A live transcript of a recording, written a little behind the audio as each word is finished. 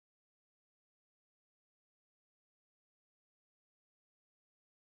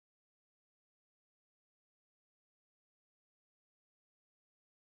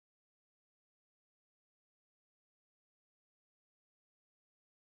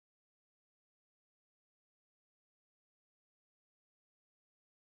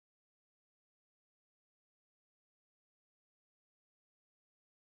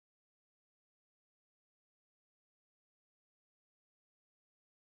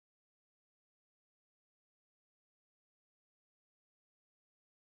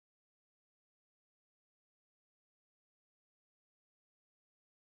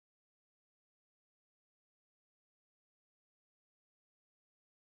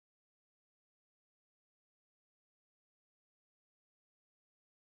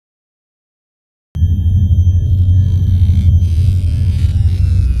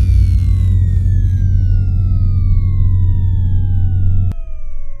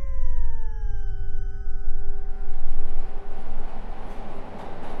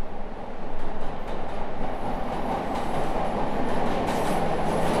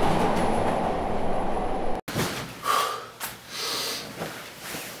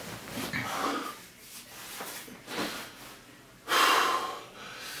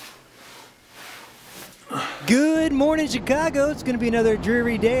Good morning, Chicago. It's going to be another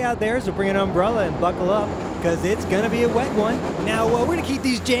dreary day out there, so bring an umbrella and buckle up, because it's going to be a wet one. Now, we're going to keep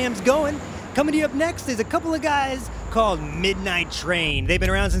these jams going. Coming to you up next is a couple of guys called Midnight Train. They've been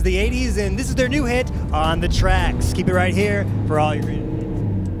around since the 80s, and this is their new hit, On the Tracks. Keep it right here for all your...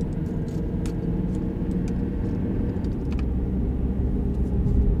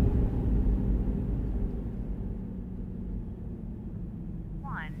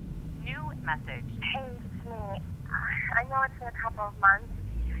 Message. Hey, it's me. I know it's been a couple of months.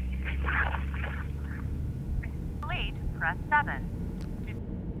 Delete, press 7.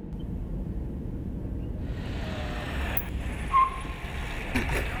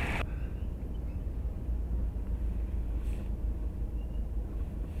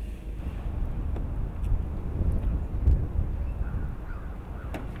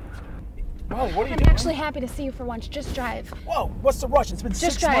 Molly, what are you doing? I'm actually happy to see you for once. Just drive. Whoa, what's the rush? It's been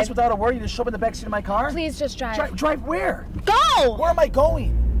Just 6 drive. months without a word. You just show up in the backseat of my car? Please just drive. Drive where? Go! Where am I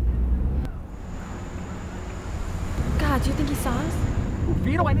going? God, do you think he saw us?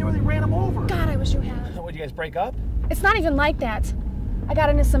 Vito, I nearly ran him over. God, I wish you had. What, did you guys break up? It's not even like that. I got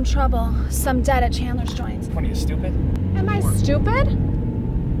into some trouble. Some debt at Chandler's joint. What, are you stupid? Am I stupid?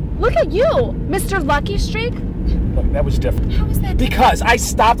 Look at you, Mr. Lucky Streak. Look, that was different. How was that different? Because I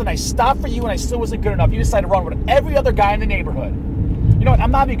stopped for you and I still wasn't good enough. You decided to run with every other guy in the neighborhood. You know what,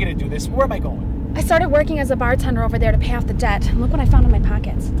 I'm not even gonna do this. Where am I going? I started working as a bartender over there to pay off the debt. And look what I found in my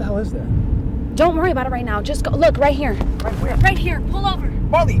pockets. What the hell is that? Don't worry about it right now. Just go. Look, right here. Right where? Right here. Pull over.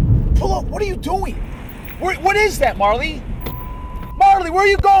 Marley, pull up. What are you doing? What is that, Marley? Marley, where are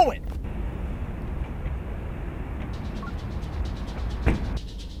you going?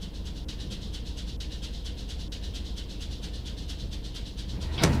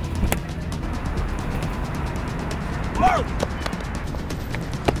 Marley!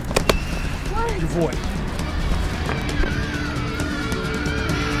 What? Your voice.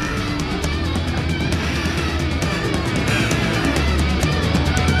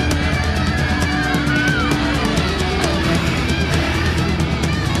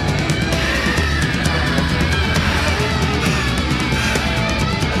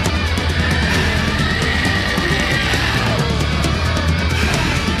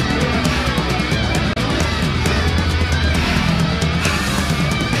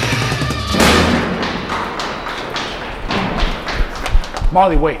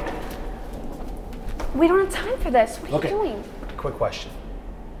 Marley, wait. We don't have time for this. What are you doing? Quick question.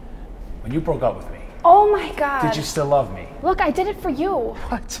 When you broke up with me, Oh my God. did you still love me? Look, I did it for you.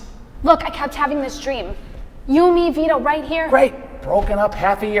 What? Look, I kept having this dream. You, me, Vito, right here. Great. Broken up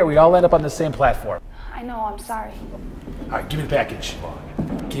half a year, we all end up on the same platform. I know, I'm sorry. All right, give me the package.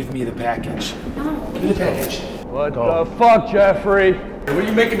 Give me the package. No. Give me the package. What the fuck, Jeffrey? What are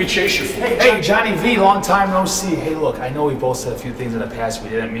you making me chase you for? Hey, Johnny V, long time no see. Hey, look, I know we both said a few things in the past we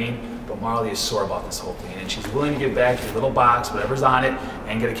didn't mean, but Marley is sore about this whole thing, and she's willing to give back your little box, whatever's on it,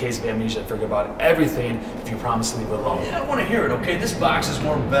 and get a case of amnesia and forget about everything if you promise to leave it alone. I don't want to hear it, okay? This box is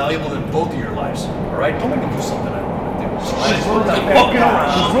more valuable than both of your lives, all right? Don't make me do something I don't want to do. She's willing to get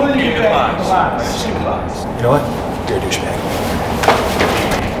back. She's willing to get back. Just give me the box. You know what? You're a douchebag.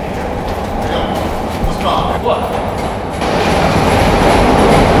 What's wrong? What?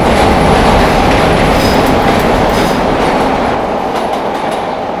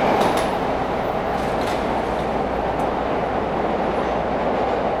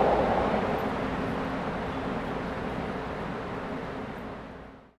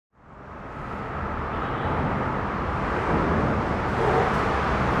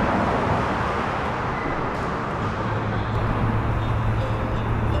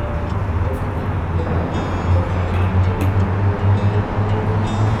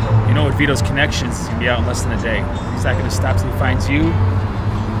 Vito's connections is gonna be out in less than a day. He's not gonna stop till he finds you,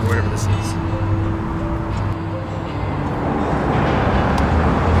 or whatever this is.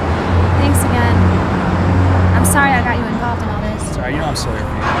 Thanks again. I'm sorry I got you involved in all this. Sorry, you know I'm sorry for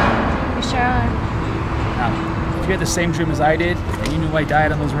you. You sure are. Now, if you had the same dream as I did, and you knew I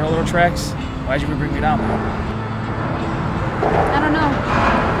died on those railroad tracks, why'd you ever bring me down there? I don't know.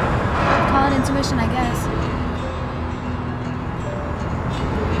 Call it intuition, I guess.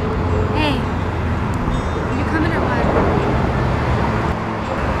 Hey, are you coming or what?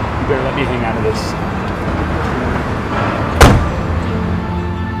 You better let me hang on to this.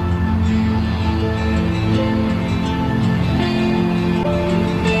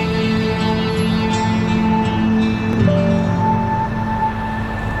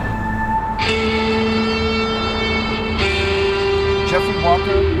 Jeffrey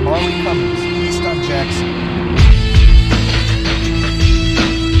Walker, Marley Cummings, East on Jackson.